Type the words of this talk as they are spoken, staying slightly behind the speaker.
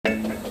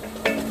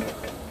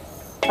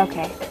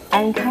Okay,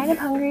 I'm kind of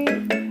hungry.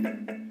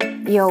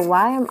 Yo,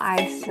 why am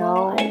I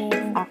so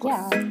awkward?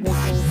 Yeah, this is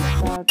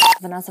the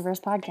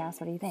Vanessaverse podcast.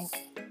 What do you think?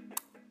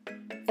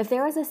 If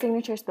there was a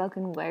signature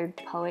spoken word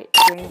poet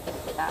drink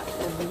that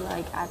would be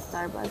like at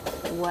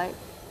Starbucks, what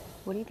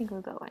do you think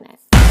would go in it?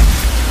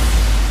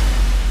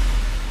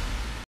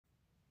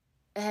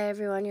 Hey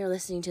everyone, you're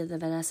listening to the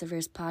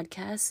Vanessaverse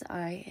podcast.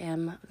 I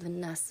am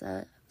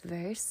Vanessa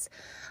Verse.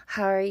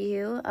 How are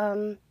you?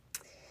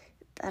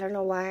 I don't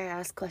know why I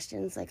ask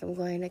questions like I'm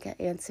going to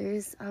get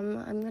answers.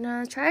 I'm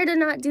gonna try to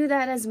not do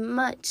that as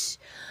much,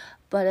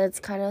 but it's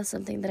kind of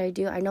something that I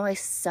do. I know I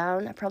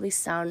probably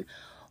sound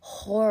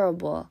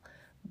horrible,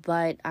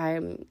 but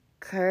I'm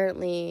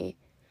currently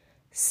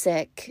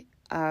sick.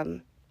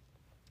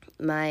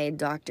 My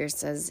doctor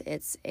says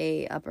it's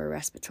a upper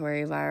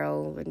respiratory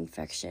viral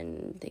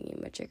infection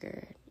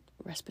thingy-majigger.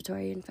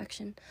 Respiratory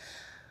infection?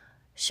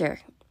 Sure.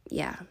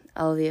 Yeah.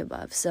 All of the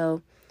above.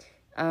 So,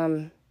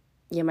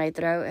 yeah, my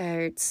throat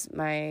hurts.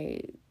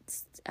 I'm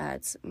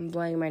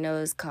blowing my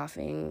nose,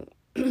 coughing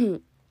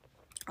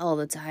all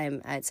the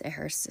time. It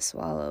hurts to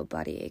swallow,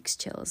 body aches,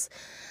 chills.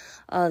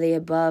 All the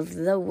above,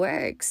 the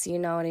works, you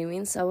know what I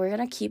mean? So we're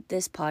going to keep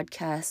this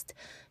podcast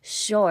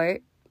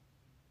short.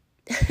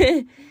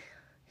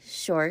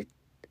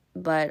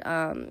 But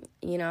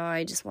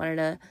I just wanted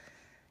to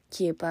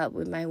keep up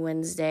with my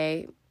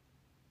Wednesday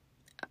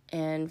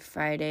and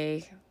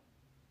Friday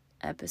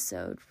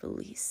episode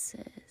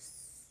releases,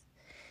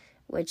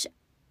 which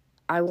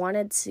I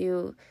wanted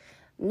to,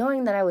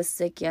 knowing that I was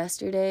sick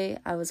yesterday,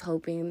 I was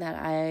hoping that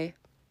I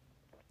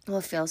will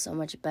feel so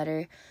much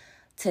better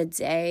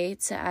today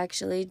to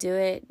actually do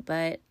it,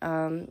 but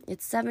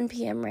it's 7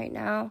 p.m. right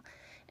now,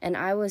 and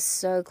I was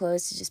so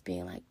close to just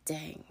being like,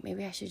 dang,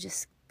 maybe I should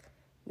just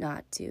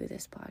not do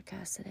this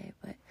podcast today,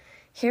 but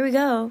here we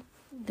go.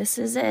 This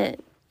is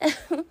it.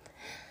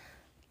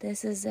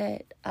 This is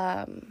it.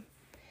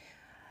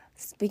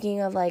 Speaking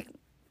of, like,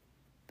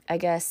 I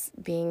guess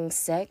being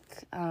sick,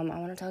 I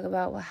want to talk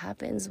about what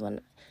happens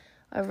when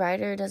a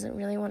writer doesn't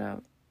really want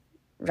to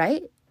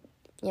write,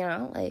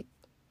 like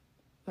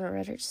when a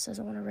writer just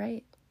doesn't want to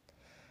write.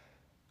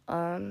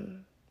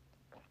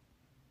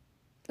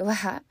 What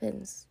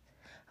happens?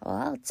 Well,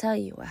 I'll tell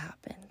you what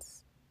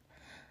happens.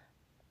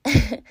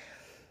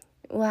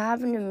 What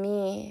happened to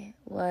me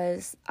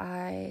was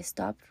I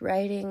stopped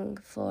writing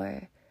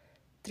for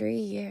 3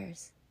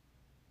 years.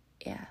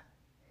 Yeah.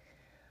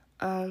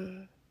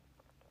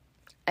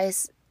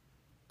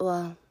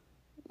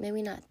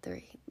 Maybe not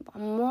 3, but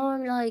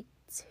more like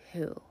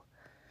 2-ish.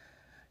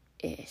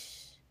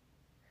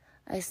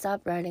 I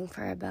stopped writing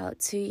for about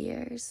 2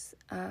 years,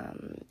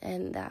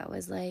 and that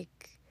was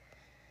like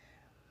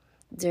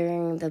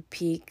during the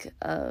peak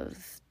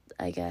of,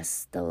 I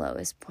guess, the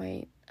lowest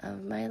point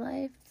of my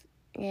life.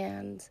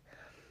 And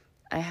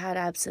I had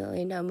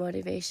absolutely no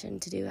motivation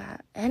to do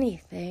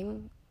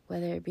anything,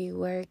 whether it be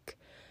work,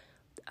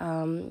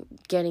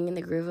 getting in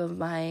the groove of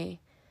my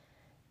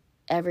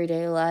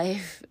everyday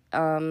life,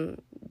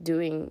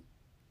 doing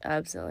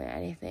absolutely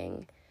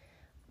anything.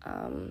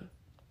 I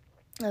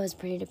was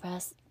pretty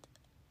depressed.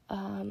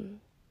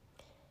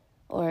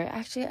 Or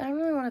actually, I don't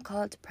really want to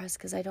call it depressed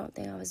because I don't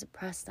think I was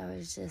depressed. I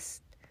was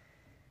just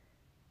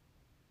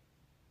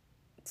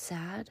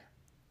sad.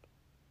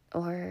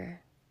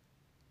 Or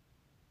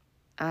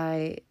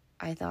I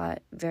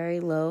thought very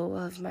low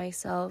of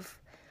myself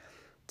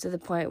to the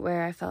point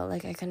where I felt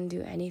like I couldn't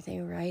do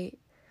anything right,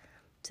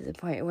 to the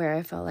point where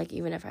I felt like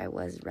even if I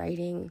was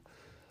writing,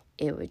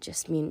 it would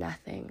just mean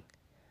nothing.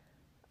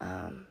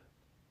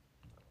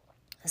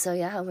 So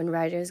yeah, when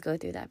writers go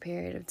through that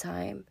period of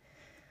time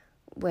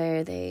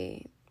where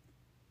they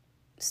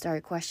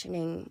start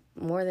questioning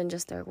more than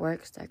just their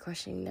work, start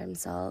questioning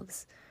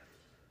themselves,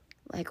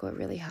 like what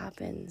really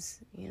happens,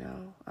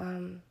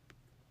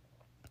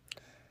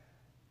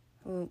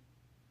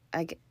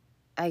 I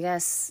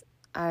guess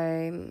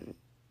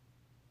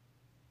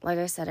like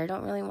I said, I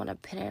don't really want to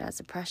pin it as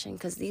depression,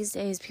 because these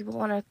days people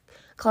want to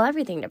call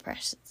everything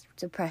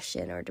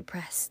depression or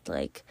depressed,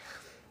 like,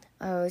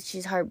 oh,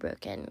 she's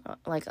heartbroken,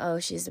 like, oh,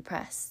 she's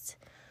depressed,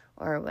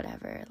 or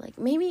whatever. Like,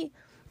 maybe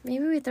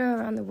we throw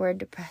around the word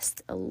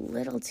depressed a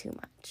little too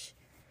much,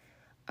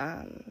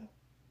 and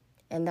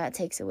that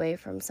takes away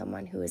from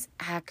someone who is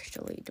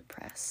actually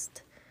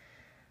depressed.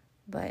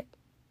 But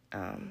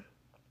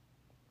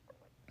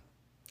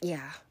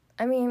yeah,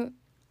 I mean,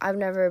 I've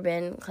never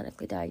been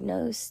clinically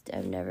diagnosed.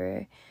 I've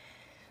never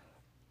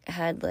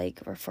had,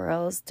 like,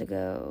 referrals to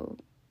go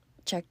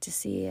check to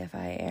see if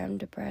I am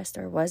depressed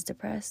or was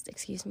depressed,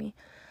 excuse me.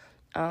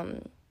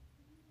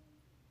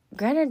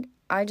 Granted,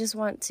 I just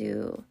want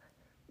to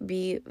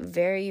be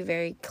very,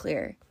 very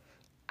clear.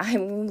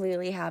 I'm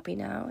completely happy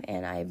now,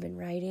 and I've been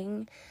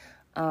writing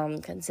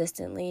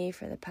consistently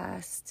for the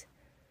past,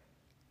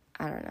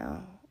 I don't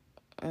know,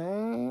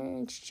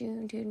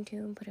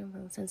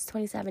 since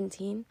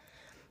 2017,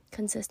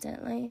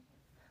 consistently.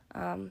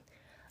 And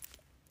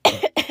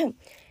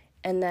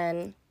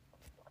then,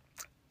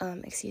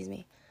 excuse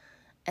me.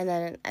 And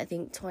then I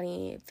think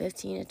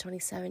 2015 to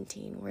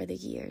 2017 were the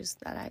years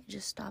that I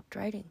just stopped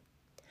writing.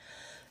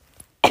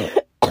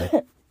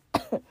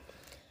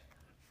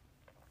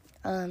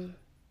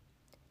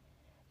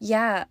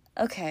 Yeah,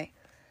 okay.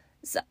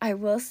 So I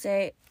will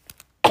say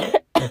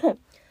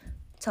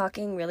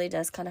talking really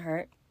does kind of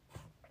hurt.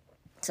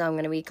 So I'm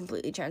going to be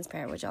completely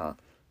transparent with y'all.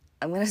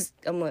 I'm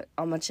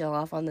gonna chill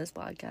off on this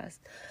podcast.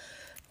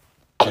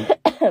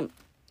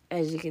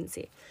 As you can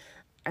see,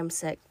 I'm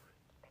sick.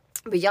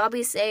 But y'all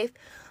be safe.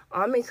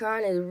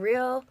 Omicron is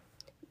real.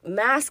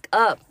 Mask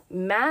up.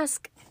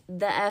 Mask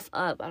the F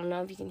up. I don't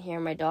know if you can hear.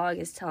 My dog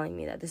is telling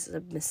me that this is a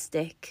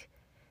mistake.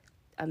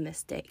 A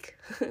mistake.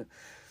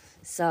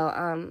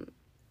 So,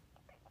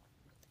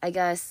 I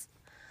guess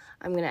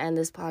I'm going to end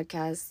this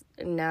podcast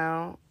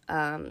now,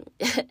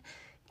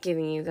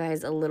 giving you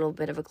guys a little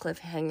bit of a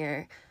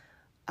cliffhanger.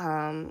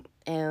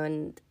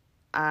 And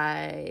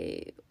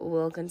I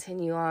will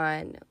continue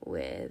on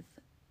with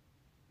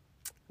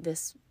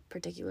this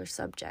particular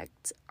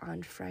subject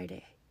on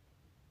Friday.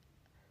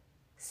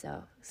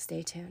 So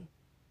stay tuned.